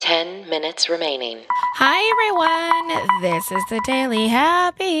10 minutes remaining. Hi, everyone. This is the Daily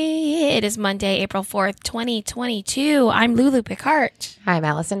Happy. It is Monday, April 4th, 2022. I'm Lulu Picard. I'm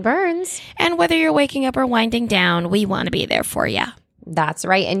Allison Burns. And whether you're waking up or winding down, we want to be there for you. That's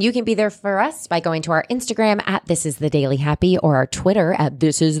right. And you can be there for us by going to our Instagram at This Is The Daily Happy or our Twitter at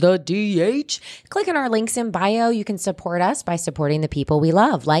This Is The DH. Click on our links in bio. You can support us by supporting the people we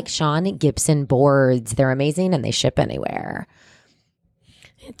love, like Sean Gibson Boards. They're amazing and they ship anywhere.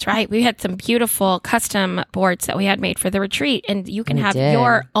 That's right. We had some beautiful custom boards that we had made for the retreat, and you can have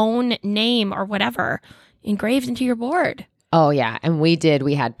your own name or whatever engraved into your board. Oh, yeah. And we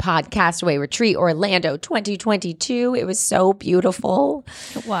had Podcastaway Retreat Orlando 2022. It was so beautiful.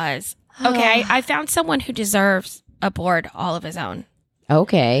 It was. Okay, I found someone who deserves a board all of his own.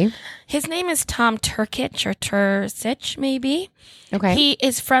 Okay. His name is Tom Turkich or Tursich, maybe. Okay. He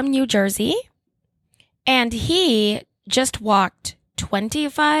is from New Jersey, and he just walked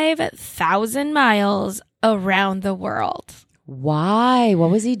 25,000 miles around the world. Why?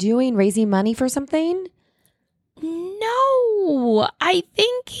 What was he doing? Raising money for something? No, I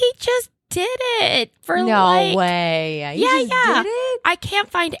think he just did it for no way. He just did it? I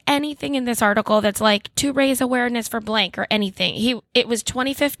can't find anything in this article that's like to raise awareness for blank or anything. It was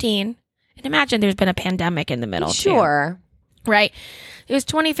 2015, and imagine there's been a pandemic in the middle. Sure. Too, right? It was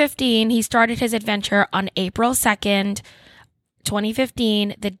 2015. He started his adventure on April 2nd,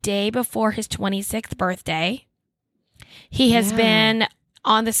 2015, the day before his 26th birthday. He has been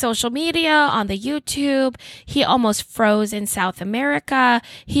on the social media, on the YouTube. He almost froze in South America.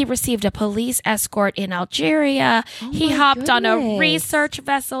 He received a police escort in Algeria. He hopped on a research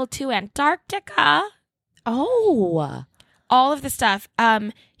vessel to Antarctica. Oh. All of the stuff.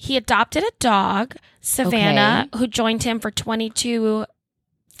 He adopted a dog, Savannah, who joined him for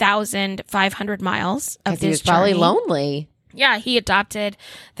 22,500 miles of this he was probably journey. lonely. Yeah, he adopted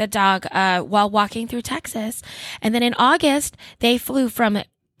the dog while walking through Texas. And then in August, they flew from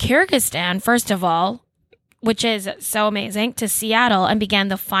Kyrgyzstan, first of all, which is so amazing, to Seattle and began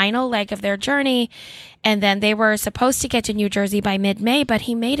the final leg of their journey. And then they were supposed to get to New Jersey by mid-May, but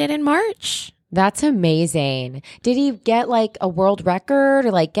he made it in March. That's amazing. Did he get like a world record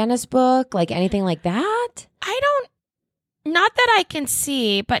or like Guinness Book, like anything like that? Not that I can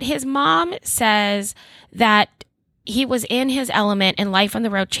see, but his mom says that he was in his element and life on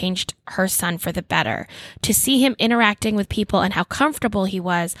the road changed her son for the better. To see him interacting with people and how comfortable he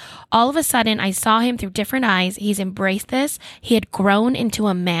was, all of a sudden I saw him through different eyes. He's embraced this. He had grown into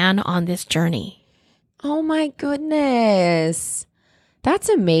a man on this journey. Oh my goodness. That's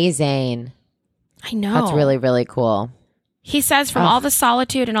amazing. I know. That's really, really cool. He says, from all the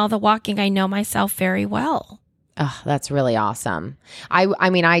solitude and all the walking, I know myself very well. Oh, that's really awesome. I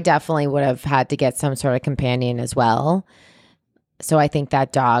mean, I definitely would have had to get some sort of companion as well. So I think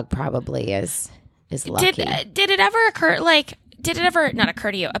that dog probably is lucky. Did it ever not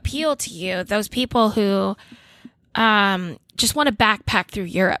occur to you, appeal to you, those people who just want to backpack through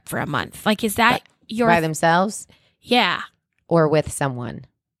Europe for a month? Like, is that by themselves? Yeah. Or with someone?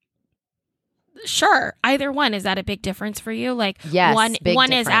 Sure. Either one. Is that a big difference for you? Like, yes, one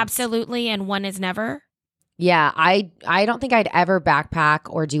difference. Is absolutely and one is never? Yeah, I don't think I'd ever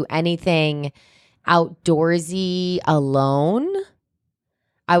backpack or do anything outdoorsy alone.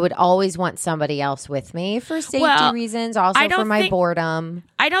 I would always want somebody else with me for safety reasons, also for my boredom.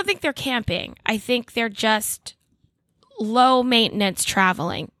 I don't think they're camping. I think they're just low maintenance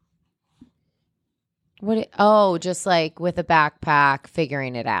traveling. Just like with a backpack,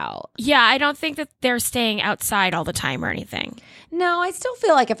 figuring it out. Yeah, I don't think that they're staying outside all the time or anything. No, I still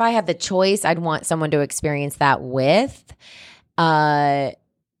feel like if I had the choice, I'd want someone to experience that with. But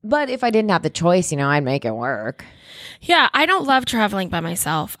if I didn't have the choice, I'd make it work. Yeah, I don't love traveling by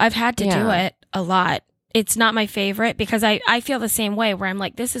myself. I've had to do it a lot. It's not my favorite because I feel the same way where I'm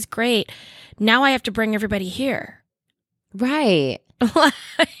like, this is great. Now I have to bring everybody here. Right.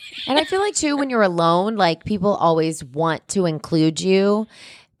 And I feel like too, when you're alone, like people always want to include you.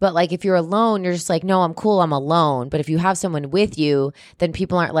 But like if you're alone, you're just like, no, I'm cool, I'm alone. But if you have someone with you, then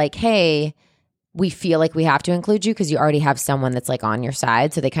people aren't like, hey, we feel like we have to include you because you already have someone that's like on your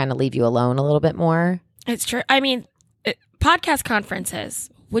side. So they kind of leave you alone a little bit more. It's true. I mean, podcast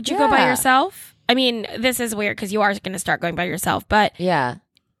conferences. Would you go by yourself? I mean, this is weird because you are going to start going by yourself. But yeah.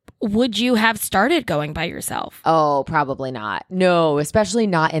 Would you have started going by yourself? Oh, probably not. No, especially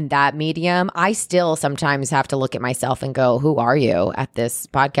not in that medium. I still sometimes have to look at myself and go, who are you at this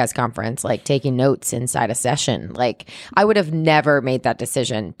podcast conference? Like taking notes inside a session. Like I would have never made that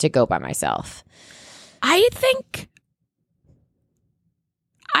decision to go by myself. I think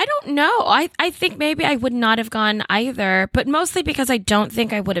I don't know. I think maybe I would not have gone either, but mostly because I don't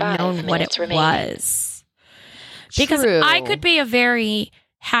think I would have known what it was. Because True. I could be a very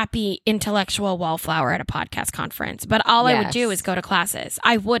happy intellectual wallflower at a podcast conference, but all I would do is go to classes.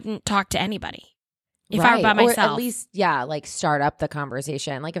 I wouldn't talk to anybody if I were by myself. Or at least, like start up the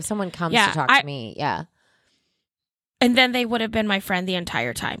conversation. Like if someone comes to talk to me, And then they would have been my friend the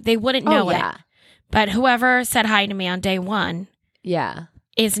entire time. They wouldn't know it. But whoever said hi to me on day one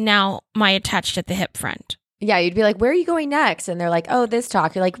is now my attached at the hip friend. Yeah, you'd be like, where are you going next? And they're like, oh, this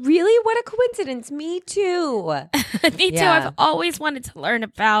talk. You're like, really? What a coincidence. Me too. Me too. I've always wanted to learn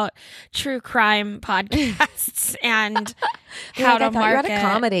about true crime podcasts and how to market. You're at a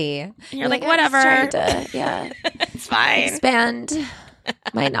comedy. And you're like, whatever. It's fine. Expand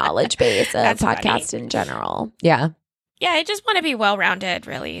my knowledge base of podcast in general. Yeah. Yeah, I just want to be well-rounded,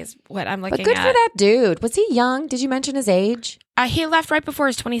 really, is what I'm looking at. But good for that dude. Was he young? Did you mention his age? He left right before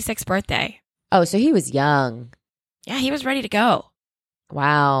his 26th birthday. Oh, so he was young. Yeah, he was ready to go.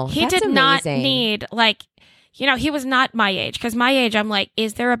 Wow. He did not need, he was not my age. Because my age, I'm like,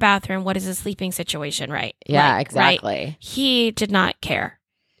 is there a bathroom? What is the sleeping situation, right? Yeah, exactly. Right? He did not care.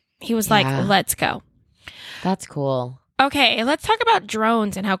 He was like, let's go. That's cool. Okay, let's talk about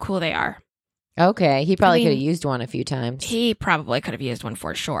drones and how cool they are. Okay, he probably could have used one a few times. He probably could have used one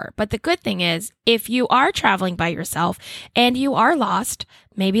for sure. But the good thing is, if you are traveling by yourself and you are lost,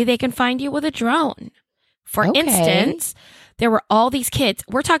 maybe they can find you with a drone. For instance, there were all these kids.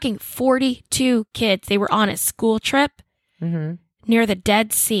 We're talking 42 kids. They were on a school trip near the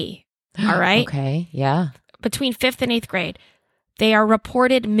Dead Sea. All right? Okay, yeah. Between 5th and 8th grade. They are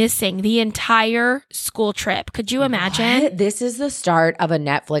reported missing the entire school trip. Could you imagine? What? This is the start of a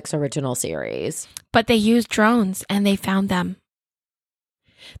Netflix original series. But they used drones and they found them.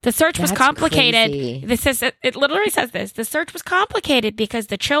 The search was complicated. It literally says this. The search was complicated because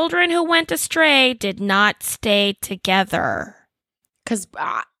the children who went astray did not stay together. Because,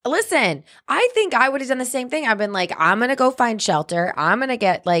 listen, I think I would have done the same thing. I've been like, I'm going to go find shelter. I'm going to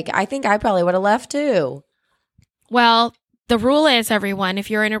get, I think I probably would have left too. Well, the rule is, everyone, if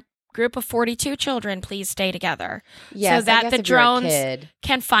you're in a group of 42 children, please stay together. Yes, so that the drones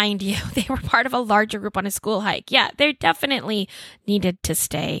can find you. They were part of a larger group on a school hike. Yeah, they definitely needed to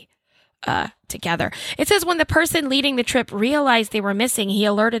stay together. It says when the person leading the trip realized they were missing, he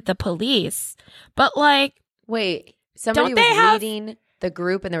alerted the police. But wait, somebody was leading the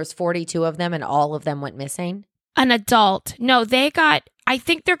group and there was 42 of them and all of them went missing? An adult. No, I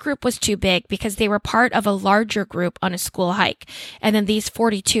think their group was too big because they were part of a larger group on a school hike. And then these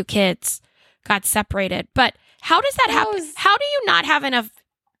 42 kids got separated. But how does that happen? How do you not have enough?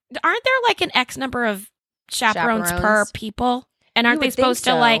 Aren't there an X number of chaperones per people? And aren't they supposed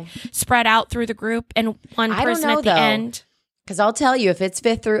to spread out through the group and one person at the end? Because I'll tell you, if it's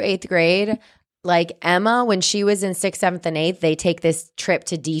 5th through 8th grade, Emma, when she was in 6th, 7th, and 8th, they take this trip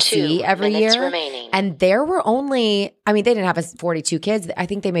to DC every year. Remaining. And there were only, they didn't have 42 kids. I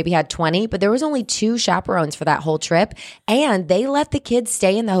think they maybe had 20, but there was only 2 chaperones for that whole trip. And they let the kids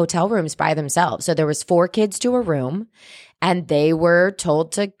stay in the hotel rooms by themselves. So there was 4 kids to a room and they were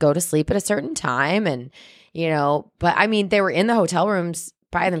told to go to sleep at a certain time. And, but they were in the hotel rooms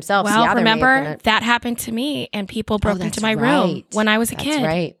by themselves. Well, remember that happened to me and people broke into my room when I was a kid. That's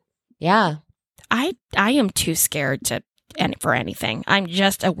right. Yeah. I am too scared for anything. I'm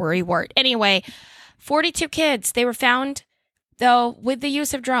just a worrywart. Anyway, 42 kids. They were found, though, with the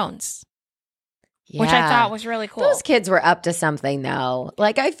use of drones, which I thought was really cool. Those kids were up to something, though.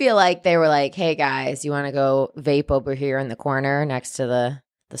 I feel like they were like, hey, guys, you want to go vape over here in the corner next to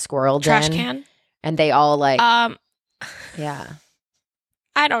the squirrel trash den? can? And they all yeah.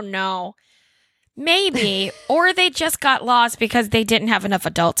 I don't know. Maybe. Or they just got lost because they didn't have enough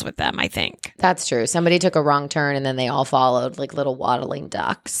adults with them, I think. That's true. Somebody took a wrong turn and then they all followed like little waddling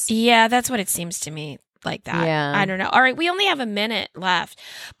ducks. Yeah, that's what it seems to me like that. Yeah. I don't know. All right, we only have a minute left.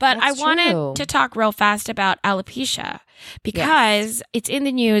 But I wanted to talk real fast about alopecia because it's in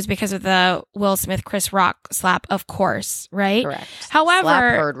the news because of the Will Smith Chris Rock slap, of course, right? Correct. However, slap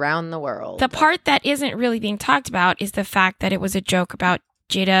heard round the world. The part that isn't really being talked about is the fact that it was a joke about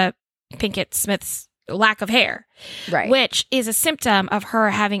Jada Pinkett Smith's lack of hair, right? Which is a symptom of her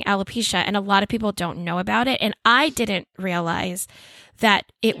having alopecia, and a lot of people don't know about it. And I didn't realize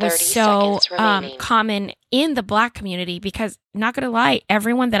that it was so common in the Black community because, not gonna lie,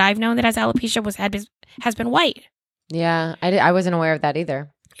 everyone that I've known that has alopecia has been white. Yeah, I wasn't aware of that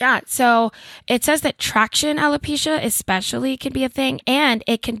either. Yeah, so it says that traction alopecia especially can be a thing, and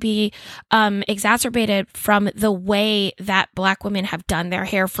it can be exacerbated from the way that Black women have done their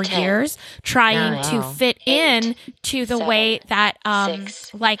hair for years, trying to fit in to the way that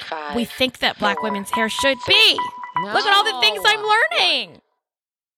we think that Black women's hair should be. Look at all the things I'm learning.